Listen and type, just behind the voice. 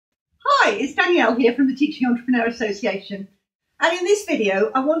Hi, it's Danielle here from the Teaching Entrepreneur Association, and in this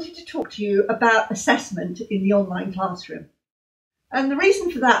video I wanted to talk to you about assessment in the online classroom. And the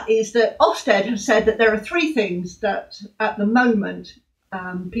reason for that is that Ofsted have said that there are three things that at the moment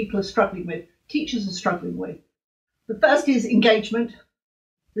people are struggling with, teachers are struggling with. The first is engagement,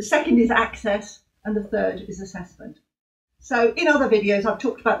 the second is access, and the third is assessment. So in other videos I've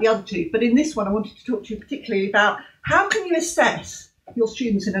talked about the other two, but in this one I wanted to talk to you particularly about how can you assess your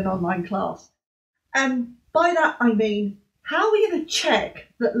students in an online class. And by that I mean, how are we going to check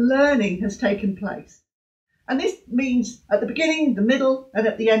that learning has taken place? And this means at the beginning, the middle, and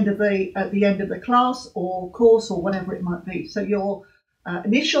at the end of the class or course or whatever it might be. So your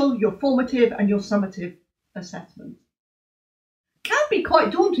initial, your formative, and your summative assessment can be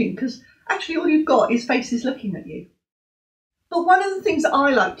quite daunting because actually all you've got is faces looking at you. But one of the things that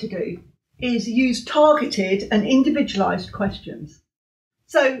I like to do is use targeted and individualised questions.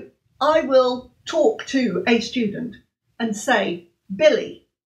 So I will talk to a student and say, Billy,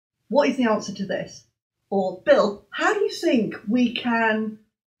 what is the answer to this? Or Bill, how do you think we can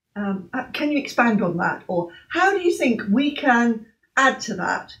you expand on that? Or how do you think we can add to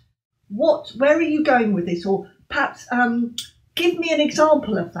that? Where are you going with this? Or perhaps give me an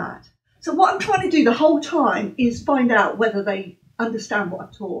example of that. So what I'm trying to do the whole time is find out whether they understand what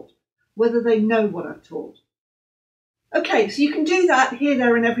I've taught, whether they know what I've taught. Okay, so you can do that here,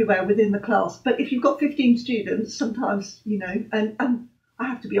 there and everywhere within the class. But if you've got 15 students, sometimes, and I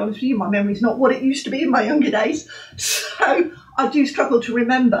have to be honest with you, my memory's not what it used to be in my younger days. So I do struggle to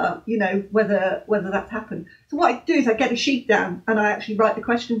remember, whether that's happened. So what I do is I get a sheet down and I actually write the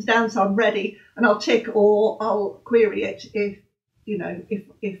questions down so I'm ready, and I'll tick or I'll query it if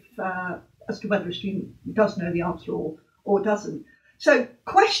as to whether a student does know the answer or doesn't. So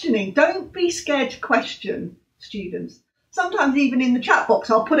questioning, don't be scared to question students. Sometimes even in the chat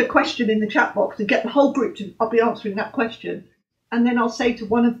box, I'll put a question in the chat box and get the whole group I'll be answering that question. And then I'll say to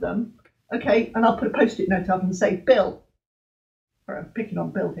one of them, okay, and I'll put a post-it note up and say, Bill, or I'm picking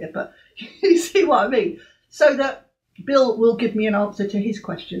on Bill here, but you see what I mean? So that Bill will give me an answer to his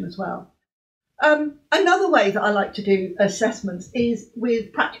question as well. Another way that I like to do assessments is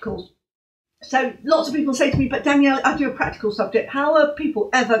with practicals. So lots of people say to me, but Danielle, I do a practical subject. How are people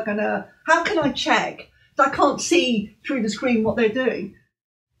ever how can I check? I can't see through the screen what they're doing.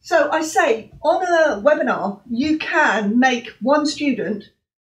 So I say on a webinar, you can make one student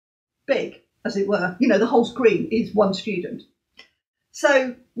big, as it were. The whole screen is one student.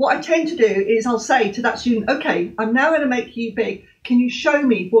 So what I tend to do is I'll say to that student, okay, I'm now going to make you big. Can you show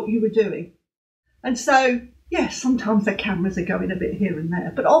me what you were doing? And so, yes, sometimes their cameras are going a bit here and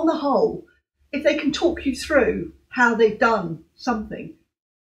there. But on the whole, if they can talk you through how they've done something,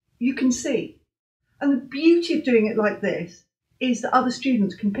 you can see. And the beauty of doing it like this is that other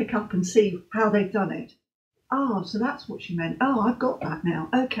students can pick up and see how they've done it. Oh, so that's what she meant. Oh, I've got that now.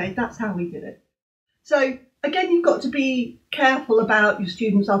 Okay, that's how we did it. So again, you've got to be careful about your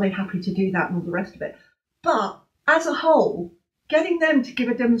students. Are they happy to do that and all the rest of it? But as a whole, getting them to give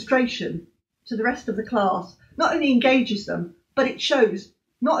a demonstration to the rest of the class not only engages them, but it shows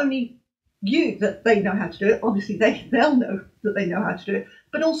not only you that they know how to do it. Obviously, they'll know that they know how to do it,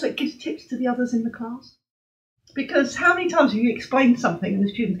 but also it gives tips to the others in the class. Because how many times have you explained something and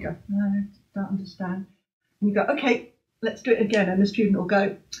the students go, no, don't understand. And you go, okay, let's do it again. And the student will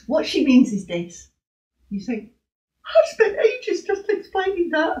go, what she means is this. You say, I've spent ages just explaining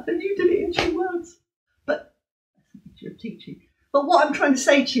that and you did it in 2 words. But that's the nature of teaching. But what I'm trying to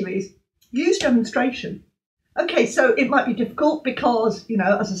say to you is use demonstration. Okay, so it might be difficult because,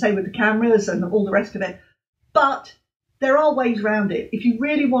 as I say, with the cameras and all the rest of it, but there are ways around it. If you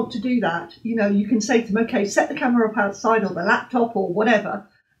really want to do that, you can say to them, okay, set the camera up outside or the laptop or whatever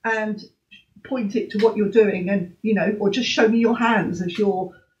and point it to what you're doing and, or just show me your hands as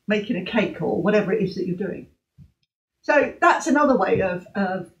you're making a cake or whatever it is that you're doing. So that's another way of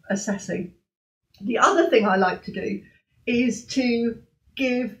assessing. The other thing I like to do is to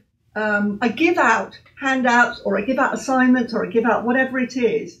I give out handouts or I give out assignments or I give out whatever it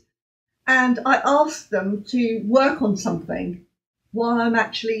is. And I ask them to work on something while I'm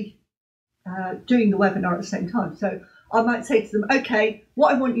actually doing the webinar at the same time. So I might say to them, okay,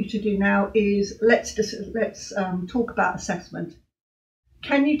 what I want you to do now is let's talk about assessment.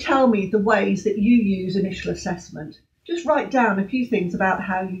 Can you tell me the ways that you use initial assessment? Just write down a few things about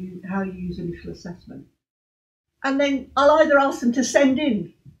how you use initial assessment. And then I'll either ask them to send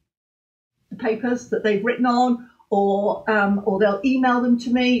in the papers that they've written on, or they'll email them to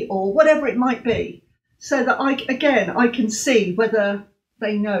me, or whatever it might be, so that I can see whether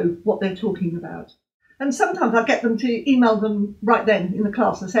they know what they're talking about. And sometimes I get them to email them right then in the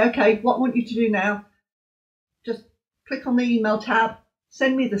class and say, okay, what I want you to do now, just click on the email tab,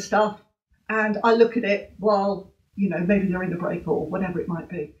 send me the stuff, and I look at it while, maybe they're in a break or whatever it might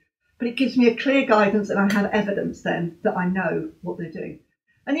be. But it gives me a clear guidance, and I have evidence then that I know what they're doing.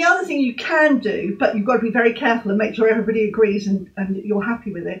 And the other thing you can do, but you've got to be very careful and make sure everybody agrees and you're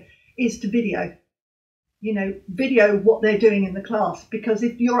happy with it, is to video. Video what they're doing in the class, because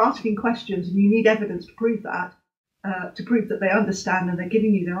if you're asking questions and you need evidence to prove that they understand and they're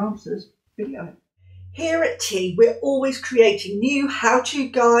giving you their answers, video it. Here at T, we're always creating new how-to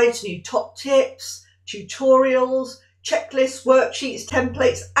guides, new top tips, tutorials, checklists, worksheets,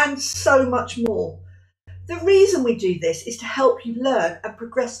 templates, and so much more. The reason we do this is to help you learn and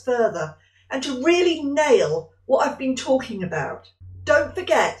progress further and to really nail what I've been talking about. Don't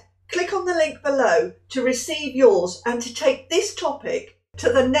forget, click on the link below to receive yours and to take this topic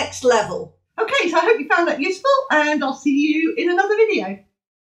to the next level. Okay, so I hope you found that useful, and I'll see you in another video.